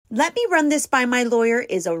Let me run this by my lawyer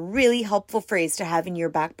is a really helpful phrase to have in your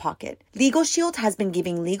back pocket. Legal Shield has been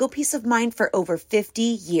giving legal peace of mind for over 50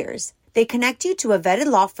 years. They connect you to a vetted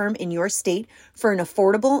law firm in your state for an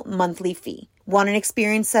affordable monthly fee. Want an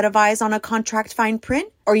experienced set of eyes on a contract fine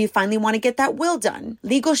print? Or you finally want to get that will done?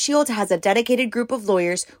 Legal Shield has a dedicated group of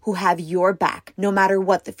lawyers who have your back, no matter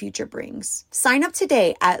what the future brings. Sign up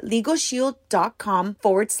today at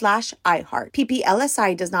LegalShield.com/iHeart.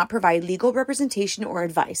 PPLSI does not provide legal representation or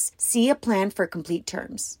advice. See a plan for complete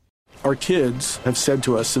terms. Our kids have said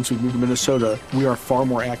to us since we moved to Minnesota, we are far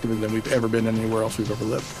more active than we've ever been anywhere else we've ever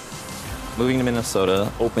lived. Moving to Minnesota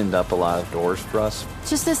opened up a lot of doors for us.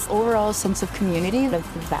 Just this overall sense of community, of the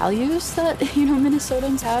values that,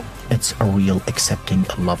 Minnesotans have. It's a real accepting,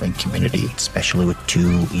 loving community, especially with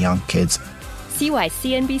 2 young kids. See why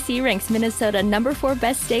CNBC ranks Minnesota number 4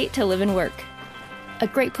 best state to live and work. A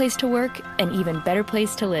great place to work, an even better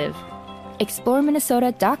place to live.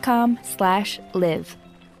 ExploreMinnesota.com/live.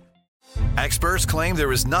 Experts claim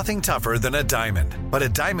there is nothing tougher than a diamond. But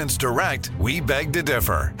at Diamonds Direct, we beg to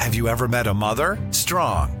differ. Have you ever met a mother?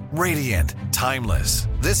 Strong, radiant, timeless.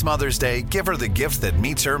 This Mother's Day, give her the gift that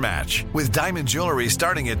meets her match. With diamond jewelry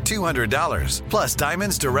starting at $200. Plus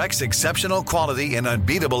Diamonds Direct's exceptional quality and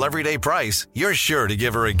unbeatable everyday price, you're sure to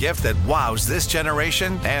give her a gift that wows this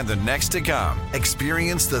generation and the next to come.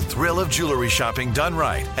 Experience the thrill of jewelry shopping done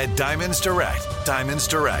right at Diamonds Direct. Diamonds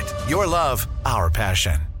Direct. Your love, our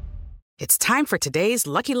passion. It's time for today's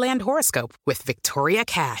Lucky Land horoscope with Victoria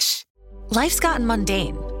Cash. Life's gotten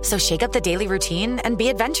mundane, so shake up the daily routine and be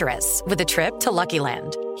adventurous with a trip to Lucky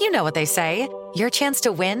Land. You know what they say, your chance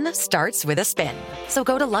to win starts with a spin. So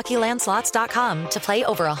go to LuckyLandSlots.com to play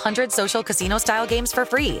over 100 social casino-style games for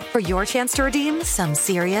free for your chance to redeem some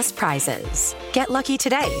serious prizes. Get lucky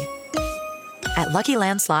today at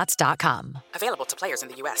LuckyLandSlots.com. Available to players in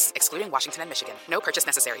the U.S., excluding Washington and Michigan. No purchase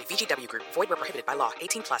necessary. VGW Group. Void where prohibited by law.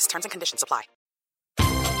 18 plus. Terms and conditions apply.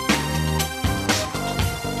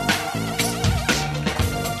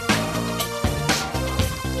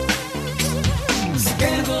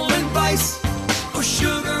 Scandal and vice, or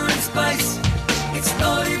sugar and spice. It's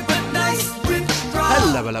naughty but nice with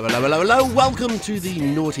Hello. Welcome to the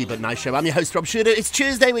Naughty But Nice Show. I'm your host, Rob Shuter. It's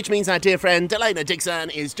Tuesday, which means our dear friend Delana Dixon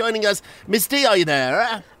is joining us. Miss D, are you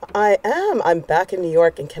there? I am. I'm back in New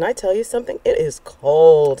York, and can I tell you something? It is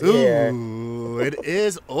cold here. Ooh, it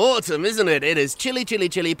is autumn, isn't it? It is chilly.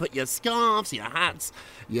 Put your scarves, your hats,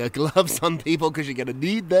 your gloves on, people, because you're going to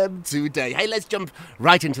need them today. Hey, let's jump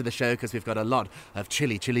right into the show, because we've got a lot of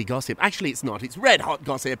chilly gossip. Actually, it's not. It's red hot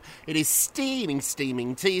gossip. It is steaming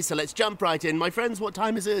tea, so let's jump right in. My friends, what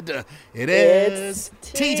time is it? It's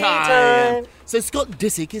tea time. So Scott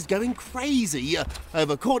Disick is going crazy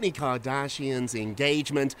over Kourtney Kardashian's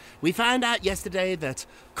engagement. We found out yesterday that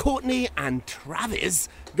Kourtney and Travis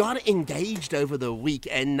got engaged over the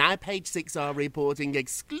weekend. Now Page Six are reporting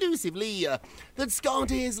exclusively that Scott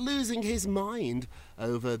is losing his mind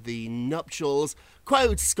over the nuptials.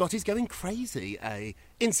 Quote, Scott is going crazy, a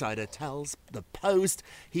insider tells The Post.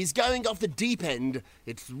 He's going off the deep end.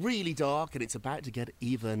 It's really dark and it's about to get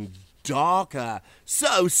even darker.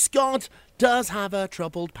 So Scott does have a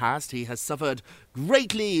troubled past. He has suffered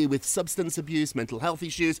greatly with substance abuse, mental health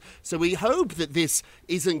issues. So we hope that this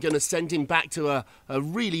isn't going to send him back to a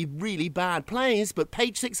really bad place. But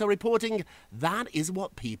Page Six are reporting that is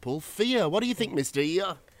what people fear. What do you think, Mr.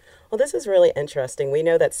 Well, this is really interesting. We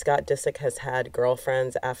know that Scott Disick has had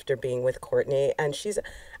girlfriends after being with Kourtney, and she's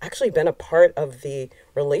actually been a part of the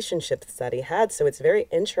relationships that he had. So it's very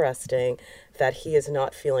interesting that he is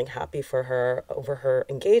not feeling happy for her over her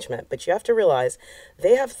engagement. But you have to realize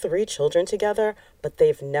they have 3 children together, but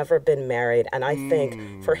they've never been married. And I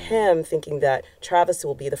think for him, thinking that Travis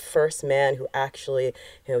will be the first man who actually,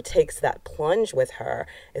 takes that plunge with her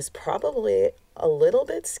is probably a little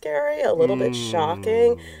bit scary, a little bit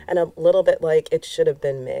shocking, and a little bit like it should have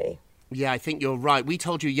been me. Yeah, I think you're right. We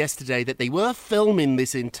told you yesterday that they were filming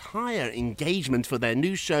this entire engagement for their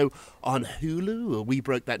new show on Hulu. We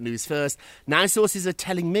broke that news first. Now sources are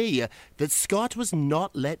telling me that Scott was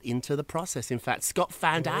not let into the process. In fact, Scott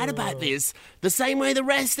found out about this the same way the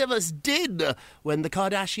rest of us did when the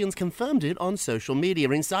Kardashians confirmed it on social media.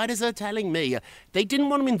 Insiders are telling me they didn't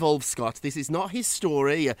want to involve Scott. This is not his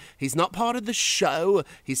story. He's not part of the show.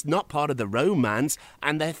 He's not part of the romance.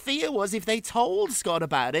 And their fear was if they told Scott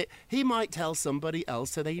about it, he he might tell somebody else.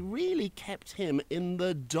 So they really kept him in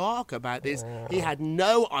the dark about this. Wow. He had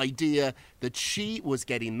no idea that she was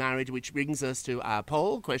getting married, which brings us to our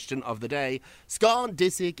poll question of the day. Scott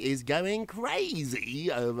Disick is going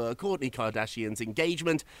crazy over Kourtney Kardashian's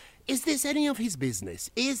engagement. Is this any of his business?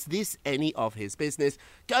 Is this any of his business?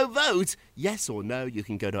 Go vote, yes or no. You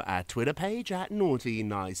can go to our Twitter page at Naughty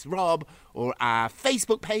Nice Rob or our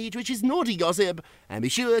Facebook page, which is Naughty Gossip. And be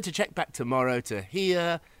sure to check back tomorrow to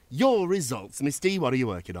hear your results. Miss D, what are you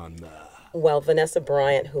working on? Well, Vanessa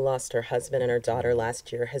Bryant, who lost her husband and her daughter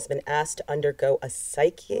last year, has been asked to undergo a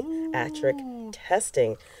psychiatric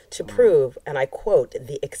testing to prove, and I quote,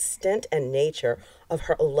 the extent and nature of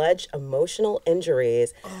her alleged emotional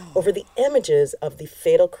injuries over the images of the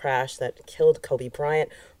fatal crash that killed Kobe Bryant,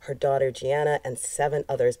 her daughter Gianna, and 7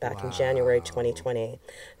 others back in January 2020.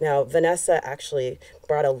 Now, Vanessa actually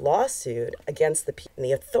brought a lawsuit against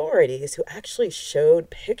the authorities who actually showed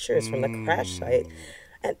pictures from the crash site.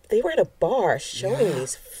 And they were at a bar showing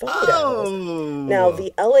these photos. Now,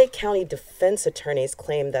 the LA County defense attorneys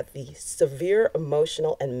claim that the severe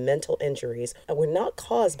emotional and mental injuries were not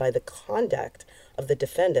caused by the conduct of the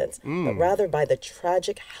defendants, but rather by the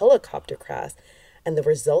tragic helicopter crash and the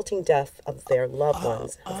resulting death of their loved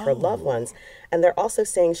ones, of her loved ones. And they're also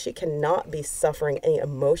saying she cannot be suffering any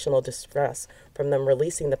emotional distress from them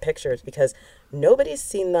releasing the pictures because nobody's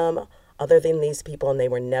seen them other than these people, and they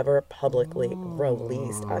were never publicly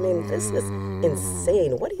released. I mean, this is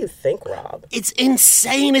insane. What do you think, Rob? It's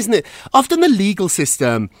insane, isn't it? Often the legal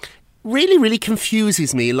system really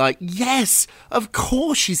confuses me. Like, yes, of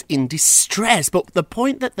course she's in distress, but the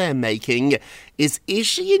point that they're making is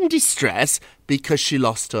she in distress because she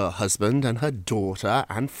lost her husband and her daughter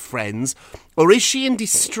and friends, or is she in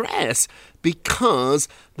distress because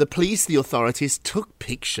the police, the authorities, took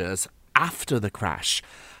pictures after the crash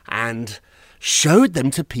and showed them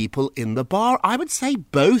to people in the bar? I would say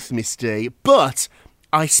both, Miss D, but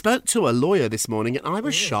I spoke to a lawyer this morning and I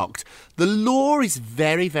was shocked. The law is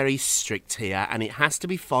very strict here and it has to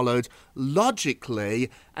be followed logically,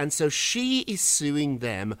 and so she is suing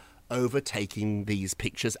them over taking these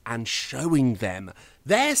pictures and showing them.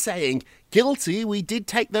 They're saying, guilty, we did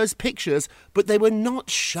take those pictures, but they were not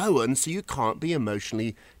shown, so you can't be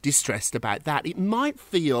emotionally distressed about that. It might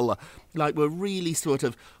feel like we're really sort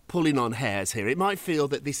of pulling on hairs here. It might feel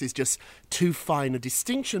that this is just too fine a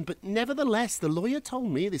distinction, but nevertheless, the lawyer told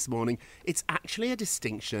me this morning it's actually a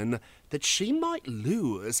distinction that she might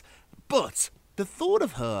lose, but the thought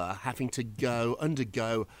of her having to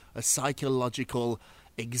undergo a psychological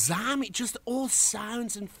exam, it just all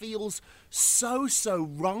sounds and feels so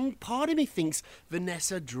wrong. Part of me thinks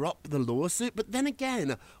Vanessa dropped the lawsuit, but then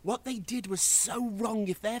again, what they did was so wrong.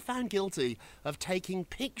 If they're found guilty of taking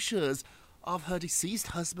pictures of her deceased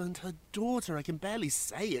husband, her daughter, I can barely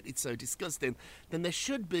say it, it's so disgusting, then there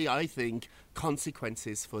should be, I think,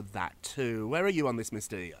 consequences for that too. Where are you on this, Miss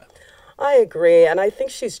D? I agree, and I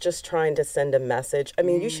think she's just trying to send a message. I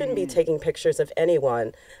mean, you shouldn't be taking pictures of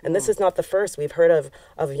anyone, and this is not the first. We've heard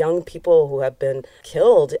of young people who have been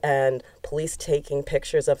killed and police taking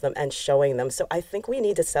pictures of them and showing them. So I think we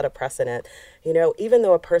need to set a precedent. You know, even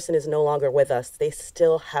though a person is no longer with us, they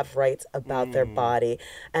still have rights about their body,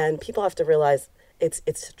 and people have to realize it's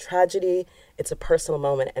a tragedy, it's a personal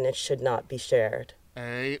moment, and it should not be shared.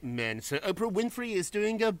 Amen. So Oprah Winfrey is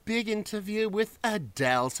doing a big interview with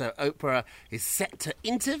Adele. So Oprah is set to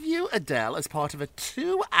interview Adele as part of a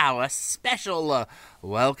 2-hour special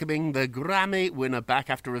welcoming the Grammy winner back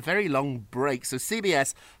after a very long break. So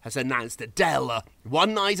CBS has announced Adele,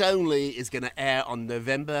 One Night Only, is going to air on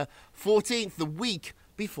November 14th, the week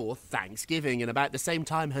before Thanksgiving, and about the same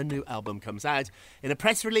time her new album comes out. In a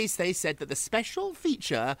press release, they said that the special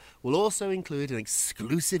feature will also include an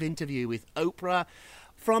exclusive interview with Oprah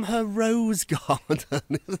from her rose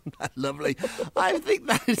garden. Isn't that lovely? I think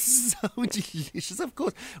that is so delicious. Of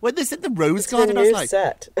course, when they said the rose garden, I was like,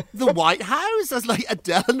 set. The White House? I was like,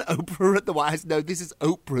 Adele and Oprah at the White House. No, this is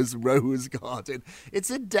Oprah's rose garden.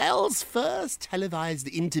 It's Adele's first televised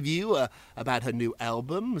interview about her new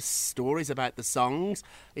album, stories about the songs.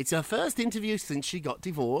 It's her first interview since she got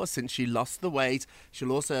divorced, since she lost the weight.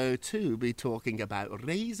 She'll also, too, be talking about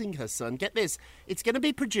raising her son. Get this, it's going to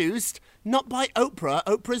be produced not by Oprah.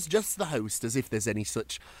 Oprah's just the host, as if there's any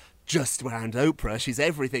such just around Oprah. She's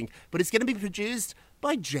everything. But it's going to be produced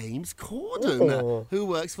by James Corden, who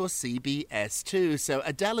works for CBS too. So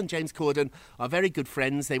Adele and James Corden are very good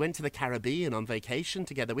friends. They went to the Caribbean on vacation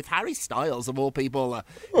together with Harry Styles, of all people,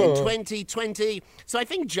 in 2020. So I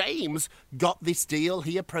think James got this deal.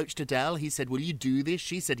 He approached Adele. He said, will you do this?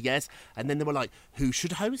 She said yes. And then they were like, who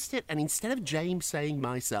should host it? And instead of James saying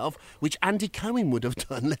myself, which Andy Cohen would have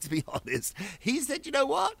done, let's be honest, he said, you know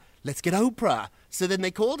what? Let's get Oprah. So then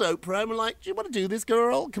they called Oprah and were like, do you want to do this,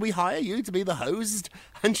 girl? Can we hire you to be the host?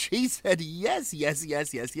 And she said, yes.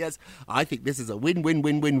 I think this is a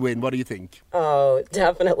win-win-win-win-win. What do you think? Oh,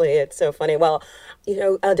 definitely. It's so funny. Well,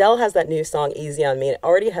 Adele has that new song, Easy on Me. It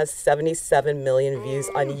already has 77 million views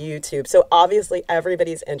on YouTube. So obviously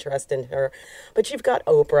everybody's interested in her. But you've got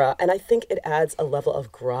Oprah, and I think it adds a level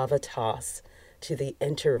of gravitas to the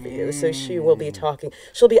interview. So she'll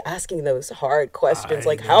be asking those hard questions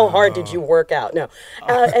like, how hard did you work out? No.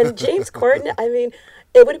 And James Corden, I mean,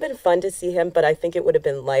 it would have been fun to see him, but I think it would have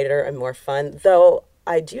been lighter and more fun. Though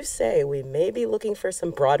I do say we may be looking for some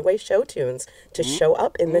Broadway show tunes to show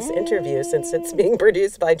up in this interview since it's being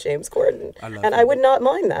produced by James Corden. I would not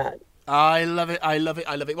mind that. I love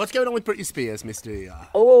it. What's going on with Britney Spears, Mr.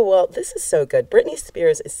 Oh, well, this is so good. Britney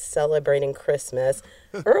Spears is celebrating Christmas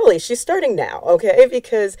early. She's starting now, okay?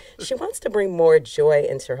 Because she wants to bring more joy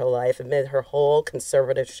into her life amid her whole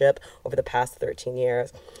conservatorship over the past 13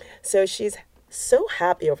 years. So she's so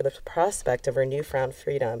happy over the prospect of her newfound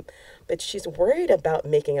freedom, but she's worried about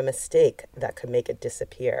making a mistake that could make it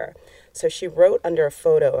disappear. So she wrote under a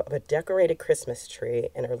photo of a decorated Christmas tree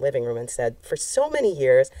in her living room and said, for so many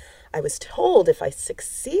years, I was told if I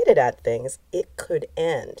succeeded at things, it could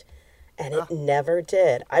end. And it never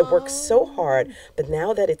did. I worked so hard, but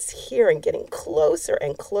now that it's here and getting closer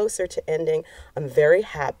and closer to ending, I'm very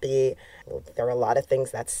happy. There are a lot of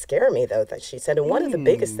things that scare me, though, that she said. And one of the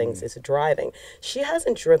biggest things is driving. She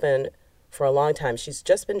hasn't driven for a long time. She's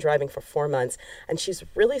just been driving for 4 months, and she's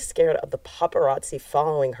really scared of the paparazzi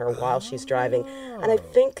following her while she's driving. And I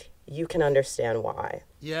think you can understand why.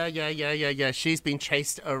 Yeah. She's been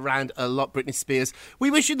chased around a lot, Britney Spears.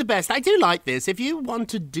 We wish you the best. I do like this. If you want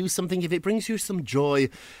to do something, if it brings you some joy,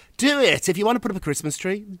 do it. If you want to put up a Christmas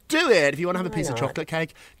tree, do it. If you want to have a piece of chocolate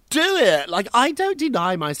cake, do it. Like, I don't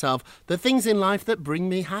deny myself the things in life that bring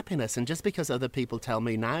me happiness. And just because other people tell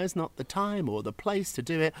me now is not the time or the place to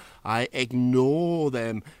do it, I ignore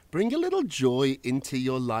them. Bring a little joy into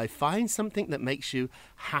your life. Find something that makes you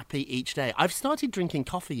happy each day. I've started drinking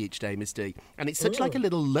coffee each day, Miss D, and it's such like a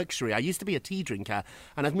little luxury. I used to be a tea drinker,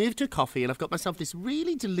 and I've moved to coffee, and I've got myself this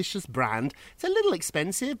really delicious brand. It's a little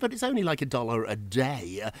expensive, but it's only like $1 a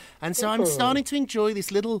day. And so I'm starting to enjoy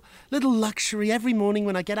this little luxury every morning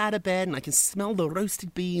when I get out of bed and I can smell the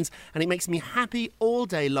roasted beans, and it makes me happy all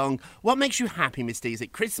day long. What makes you happy, Miss D? Is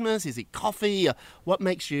it Christmas? Is it coffee? What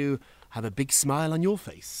makes you have a big smile on your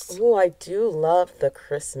face? Oh, I do love the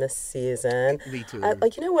Christmas season. Me too.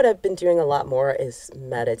 What I've been doing a lot more is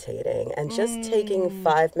meditating and just taking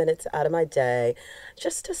 5 minutes out of my day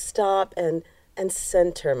just to stop and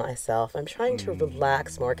center myself. I'm trying to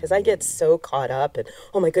relax more because I get so caught up and,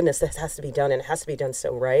 oh my goodness, this has to be done and it has to be done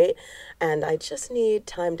so right. And I just need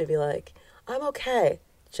time to be like, I'm okay,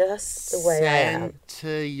 just the way I am.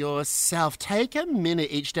 Center yourself. Take a minute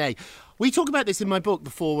each day. We talk about this in my book,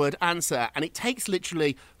 The 4-Word Answer, and it takes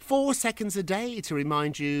literally 4 seconds a day to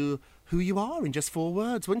remind you who you are in just 4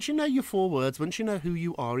 words. Once you know your 4 words, once you know who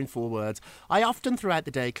you are in 4 words, I often throughout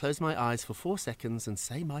the day close my eyes for 4 seconds and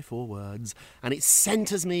say my 4 words, and it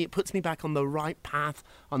centers me, it puts me back on the right path,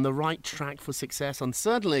 on the right track for success, on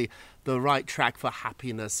certainly the right track for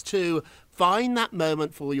happiness too. Find that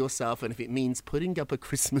moment for yourself, and if it means putting up a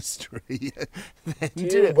Christmas tree, then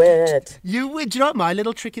do it. You would. Do you know what my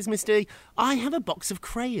little trick is, Miss D? I have a box of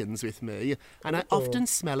crayons with me, and I often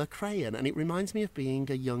smell a crayon, and it reminds me of being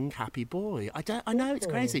a young, happy boy. I know it's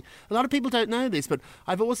crazy. A lot of people don't know this, but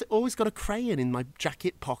I've always got a crayon in my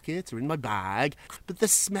jacket pocket or in my bag. But the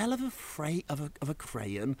smell of a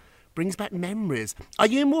crayon brings back memories. Are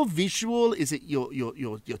you more visual? Is it your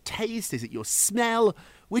taste? Is it your smell?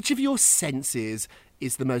 Which of your senses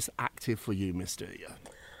is the most active for you, Mr.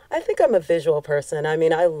 I think I'm a visual person. I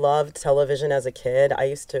mean, I loved television as a kid. I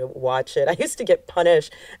used to watch it. I used to get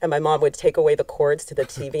punished, and my mom would take away the cords to the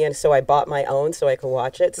TV, and so I bought my own so I could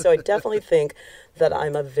watch it. So I definitely think that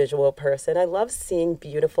I'm a visual person. I love seeing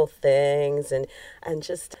beautiful things and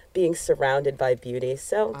just being surrounded by beauty.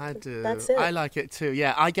 So I do. That's it. I like it too.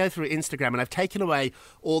 Yeah, I go through Instagram and I've taken away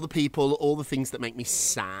all the people, all the things that make me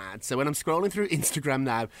sad. So when I'm scrolling through Instagram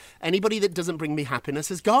now, anybody that doesn't bring me happiness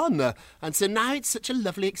has gone. And so now it's such a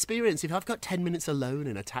lovely experience. If I've got 10 minutes alone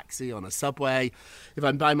in a taxi, on a subway, if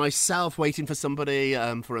I'm by myself waiting for somebody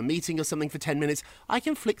for a meeting or something for 10 minutes, I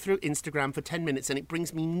can flick through Instagram for 10 minutes and it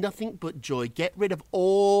brings me nothing but joy. Get rid of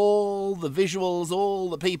all the visuals, all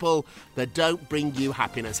the people that don't bring you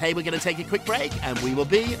happiness. Hey, we're going to take a quick break and we will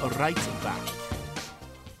be right back.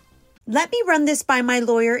 Let me run this by my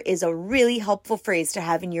lawyer is a really helpful phrase to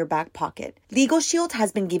have in your back pocket. Legal Shield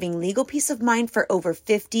has been giving legal peace of mind for over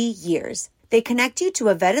 50 years. They connect you to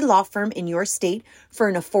a vetted law firm in your state for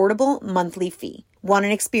an affordable monthly fee. Want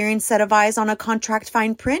an experienced set of eyes on a contract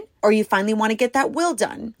fine print? Or you finally want to get that will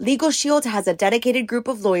done? Legal Shield has a dedicated group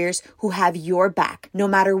of lawyers who have your back, no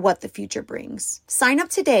matter what the future brings. Sign up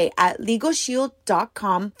today at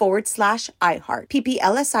LegalShield.com/iHeart.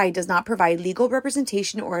 PPLSI does not provide legal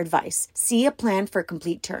representation or advice. See a plan for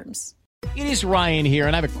complete terms. It is Ryan here,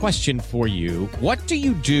 and I have a question for you. What do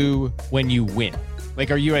you do when you win?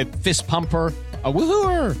 Like, are you a fist pumper, a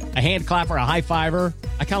woohooer, a hand clapper, a high fiver?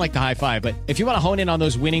 I kind of like the high five, but if you want to hone in on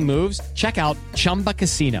those winning moves, check out Chumba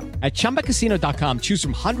Casino. At ChumbaCasino.com, choose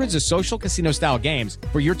from hundreds of social casino style games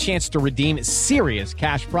for your chance to redeem serious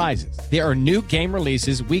cash prizes. There are new game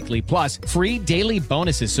releases weekly, plus free daily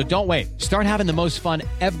bonuses. So don't wait. Start having the most fun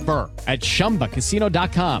ever at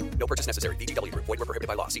ChumbaCasino.com. No purchase necessary. VGW Group. Void where prohibited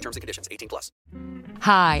by law. See terms and conditions. 18+.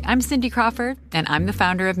 Hi, I'm Cindy Crawford, and I'm the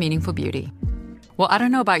founder of Meaningful Beauty. Well, I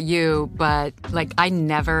don't know about you, but, I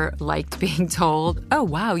never liked being told, oh,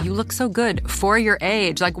 wow, you look so good for your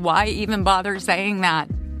age. Why even bother saying that?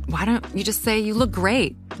 Why don't you just say you look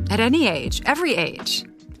great at any age, every age?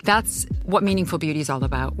 That's what Meaningful Beauty is all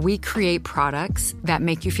about. We create products that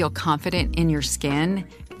make you feel confident in your skin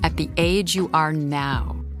at the age you are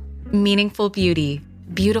now. Meaningful Beauty.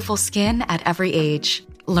 Beautiful skin at every age.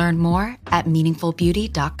 Learn more at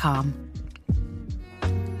meaningfulbeauty.com.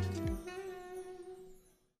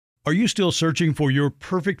 Are you still searching for your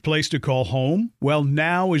perfect place to call home? Well,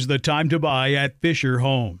 now is the time to buy at Fisher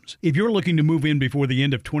Homes. If you're looking to move in before the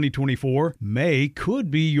end of 2024, May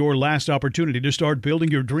could be your last opportunity to start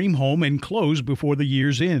building your dream home and close before the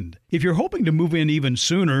year's end. If you're hoping to move in even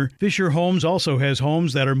sooner, Fisher Homes also has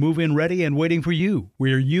homes that are move-in ready and waiting for you,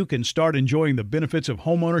 where you can start enjoying the benefits of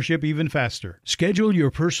homeownership even faster. Schedule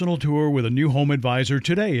your personal tour with a new home advisor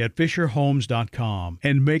today at FisherHomes.com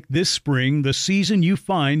and make this spring the season you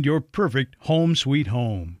find your perfect home sweet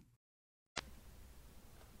home.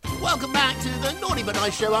 Welcome back to the Naughty But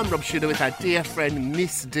Nice Show. I'm Rob Shuter with our dear friend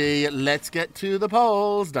Miss D. Let's get to the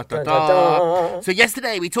polls. Da, da, da. So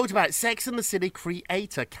yesterday we talked about Sex and the City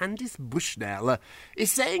creator Candice Bushnell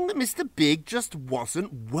is saying that Mr. Big just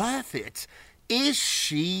wasn't worth it. Is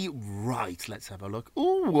she right? Let's have a look.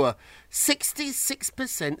 Ooh,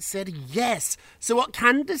 66% said yes. So what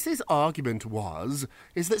Candice's argument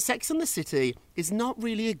is that Sex and the City is not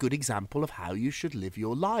really a good example of how you should live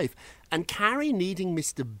your life. And Carrie needing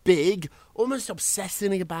Mr. Big, almost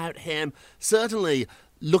obsessing about him, certainly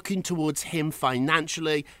looking towards him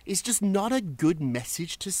financially, is just not a good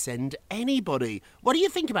message to send anybody. What do you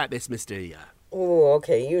think about this, Mr. E? Oh,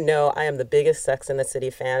 okay. I am the biggest Sex and the City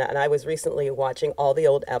fan, and I was recently watching all the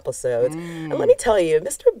old episodes. And let me tell you,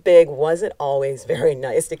 Mr. Big wasn't always very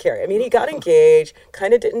nice to Carrie. I mean, he got engaged,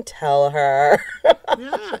 kind of didn't tell her.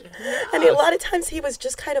 And a lot of times he was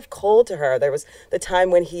just kind of cold to her. There was the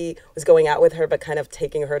time when he was going out with her, but kind of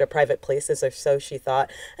taking her to private places, or so she thought.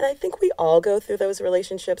 And I think we all go through those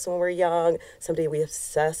relationships when we're young, somebody we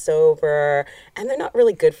obsess over, and they're not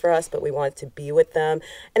really good for us, but we want to be with them.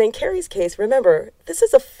 And in Carrie's case, remember, this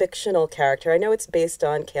is a fictional character. I know it's based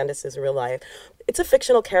on Candice's real life. It's a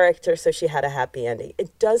fictional character, so she had a happy ending.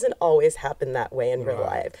 It doesn't always happen that way in real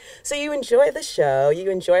life. So you enjoy the show,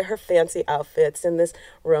 you enjoy her fancy outfits and this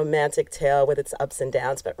romantic tale with its ups and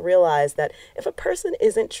downs, but realize that if a person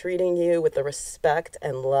isn't treating you with the respect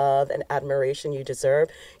and love and admiration you deserve,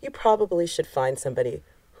 you probably should find somebody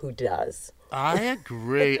who does. I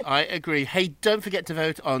agree. Hey, don't forget to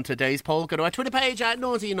vote on today's poll. Go to our Twitter page at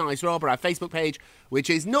Naughty Nice Rob, or our Facebook page, which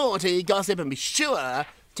is Naughty Gossip, and be sure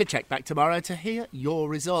to check back tomorrow to hear your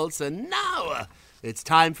results. And now it's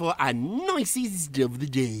time for our nicest of the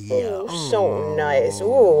day. Oh, so nice.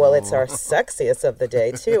 Ooh, well, it's our sexiest of the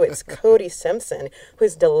day, too. It's Cody Simpson,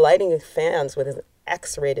 who's delighting fans with his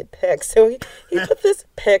X-rated pic. So he put this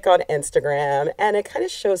pic on Instagram, and it kind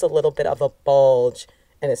of shows a little bit of a bulge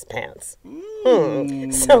in his pants.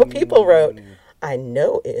 So people wrote, I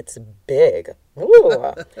know it's big.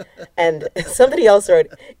 Ooh. And somebody else wrote,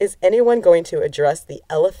 is anyone going to address the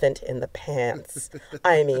elephant in the pants?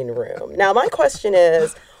 I mean room. Now, my question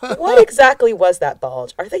is, what exactly was that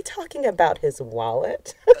bulge? Are they talking about his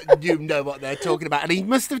wallet? You know what they're talking about. And he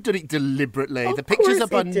must have done it deliberately. The picture's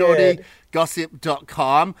up on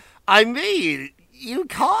naughtygossip.com. I mean, you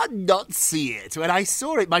can't not see it. When I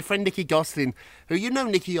saw it, my friend Nikki Gostin, who you know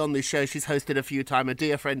Nikki on the show, she's hosted a few times, a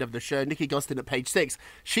dear friend of the show, Nikki Gostin at Page 6,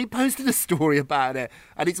 she posted a story about it,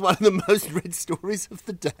 and it's one of the most read stories of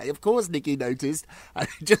the day. Of course, Nikki noticed, and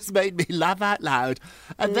it just made me laugh out loud.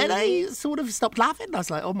 And then I sort of stopped laughing. I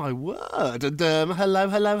was like, oh my word. And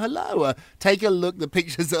hello. Take a look. The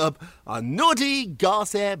picture's up on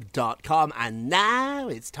naughtygossip.com. And now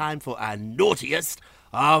it's time for our naughtiest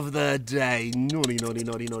of the day.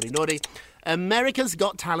 Naughty. America's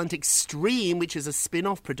Got Talent Extreme, which is a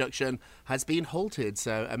spin-off production, has been halted.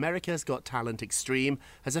 So America's Got Talent Extreme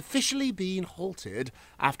has officially been halted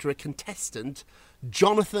after a contestant,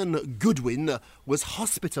 Jonathan Goodwin, was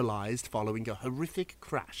hospitalized following a horrific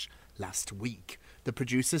crash last week. The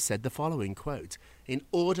producer said the following, quote, "In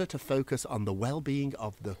order to focus on the well-being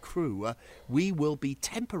of the crew, we will be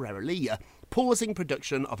temporarily pausing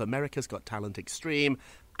production of America's Got Talent Extreme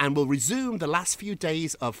and will resume the last few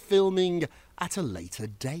days of filming at a later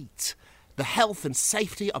date. The health and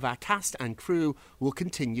safety of our cast and crew will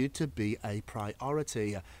continue to be a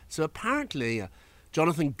priority." So apparently,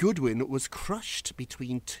 Jonathan Goodwin was crushed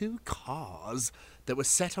between two cars that were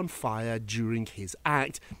set on fire during his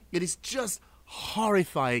act. It is just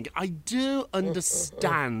horrifying. I do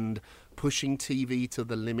understand pushing TV to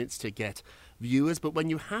the limits to get viewers, but when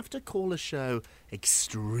you have to call a show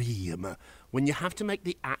extreme, when you have to make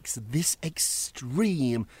the acts this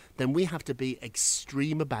extreme, then we have to be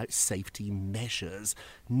extreme about safety measures.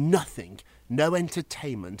 Nothing, no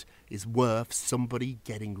entertainment is worth somebody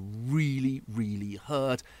getting really, really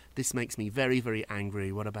hurt. This makes me very, very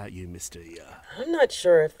angry. What about you, Mr. I'm not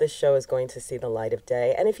sure if this show is going to see the light of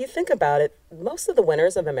day. And if you think about it, most of the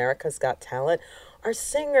winners of America's Got Talent are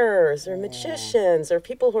singers or magicians or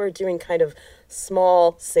people who are doing kind of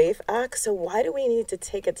small, safe acts. So why do we need to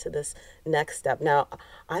take it to this next step? Now,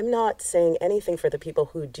 I'm not saying anything for the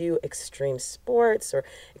people who do extreme sports or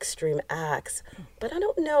extreme acts, but I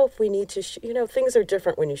don't know if we need to, things are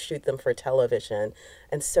different when you shoot them for television.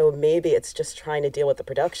 And so maybe it's just trying to deal with the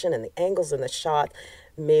production and the angles and the shot.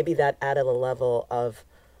 Maybe that added a level of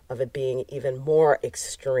it being even more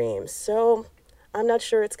extreme. So I'm not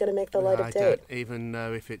sure it's going to make the light of day. I don't even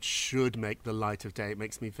know if it should make the light of day. It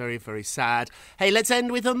makes me very, very sad. Hey, let's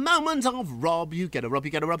end with a moment of Rob. You get a Rob,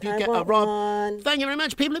 you get a Rob, you get a Rob. One. Thank you very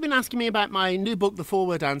much. People have been asking me about my new book, The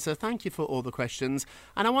Forward Answer. Thank you for all the questions.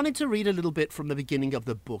 And I wanted to read a little bit from the beginning of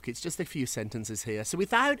the book. It's just a few sentences here. So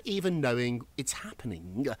without even knowing it's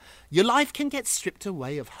happening, your life can get stripped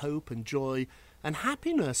away of hope and joy and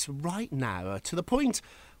happiness right now, to the point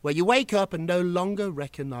where you wake up and no longer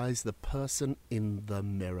recognize the person in the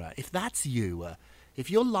mirror. If that's you, if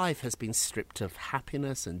your life has been stripped of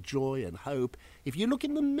happiness and joy and hope, if you look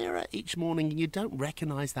in the mirror each morning and you don't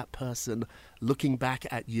recognize that person looking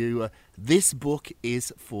back at you, this book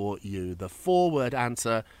is for you. The Forward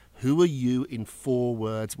Answer. Who are you in 4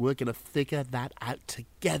 words? We're going to figure that out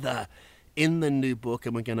together in the new book,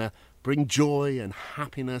 and we're going to bring joy and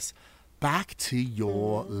happiness back to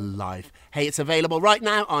your life. Hey, it's available right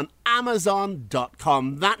now on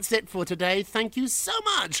Amazon.com. That's it for today. Thank you so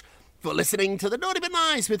much for listening to the Naughty But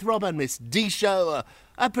Nice with Rob and Miss D Show,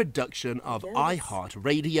 a production of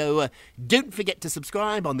iHeartRadio. Don't forget to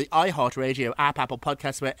subscribe on the iHeartRadio app, Apple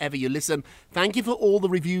Podcasts, wherever you listen. Thank you for all the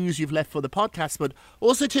reviews you've left for the podcast, but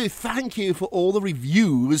also too, thank you for all the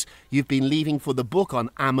reviews you've been leaving for the book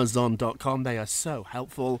on Amazon.com. They are so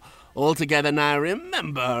helpful. All together now,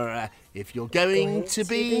 remember, if you're going to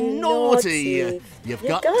be naughty, you've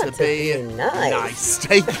got to be nice.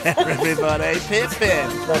 Take care, everybody. Pip.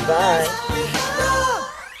 Bye-bye.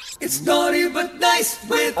 It's Naughty But Nice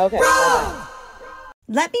with Rob.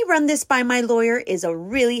 Let me run this by my lawyer is a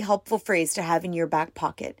really helpful phrase to have in your back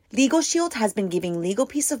pocket. Legal Shield has been giving legal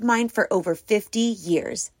peace of mind for over 50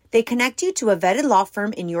 years. They connect you to a vetted law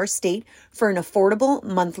firm in your state for an affordable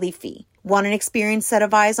monthly fee. Want an experienced set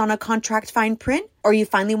of eyes on a contract fine print? Or you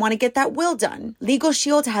finally want to get that will done? Legal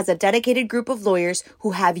Shield has a dedicated group of lawyers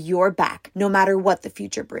who have your back, no matter what the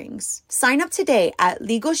future brings. Sign up today at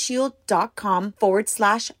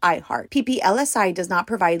LegalShield.com/iHeart. PPLSI does not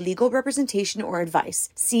provide legal representation or advice.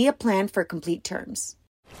 See a plan for complete terms.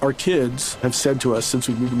 Our kids have said to us since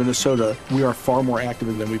we moved to Minnesota, we are far more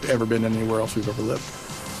active than we've ever been anywhere else we've ever lived.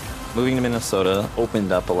 Moving to Minnesota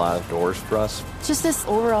opened up a lot of doors for us. Just this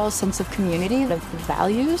overall sense of community, of the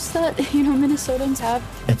values that, Minnesotans have.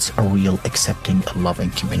 It's a real accepting,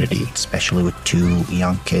 loving community, especially with 2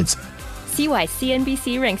 young kids. See why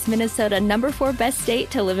CNBC ranks Minnesota number 4 best state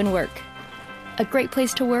to live and work. A great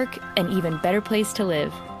place to work, an even better place to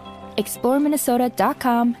live.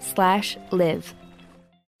 ExploreMinnesota.com/live.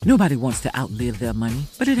 Nobody wants to outlive their money,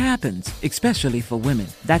 but it happens, especially for women.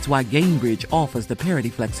 That's why Gainbridge offers the Parity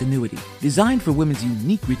Flex annuity, designed for women's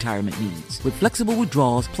unique retirement needs, with flexible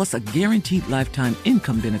withdrawals plus a guaranteed lifetime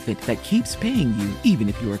income benefit that keeps paying you even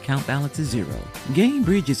if your account balance is zero.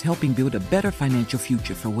 Gainbridge is helping build a better financial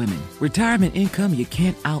future for women. Retirement income you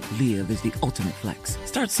can't outlive is the ultimate flex.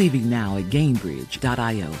 Start saving now at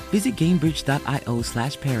Gainbridge.io. Visit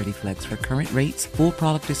Gainbridge.io/ParityFlex for current rates, full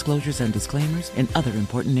product disclosures and disclaimers, and other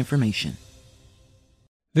important information.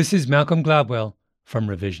 This is Malcolm Gladwell from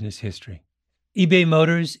Revisionist History. eBay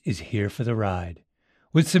Motors is here for the ride.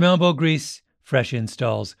 With some elbow grease, fresh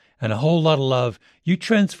installs, and a whole lot of love, you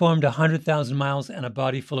transformed 100,000 miles and a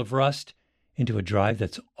body full of rust into a drive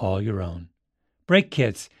that's all your own. Brake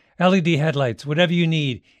kits, LED headlights, whatever you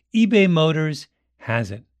need, eBay Motors has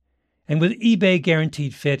it. And with eBay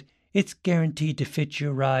Guaranteed Fit, it's guaranteed to fit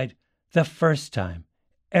your ride the first time,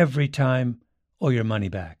 every time, or your money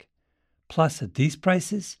back. Plus, at these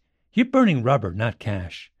prices, you're burning rubber, not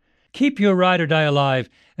cash. Keep your ride or die alive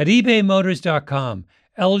at ebaymotors.com.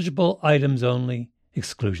 Eligible items only.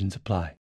 Exclusions apply.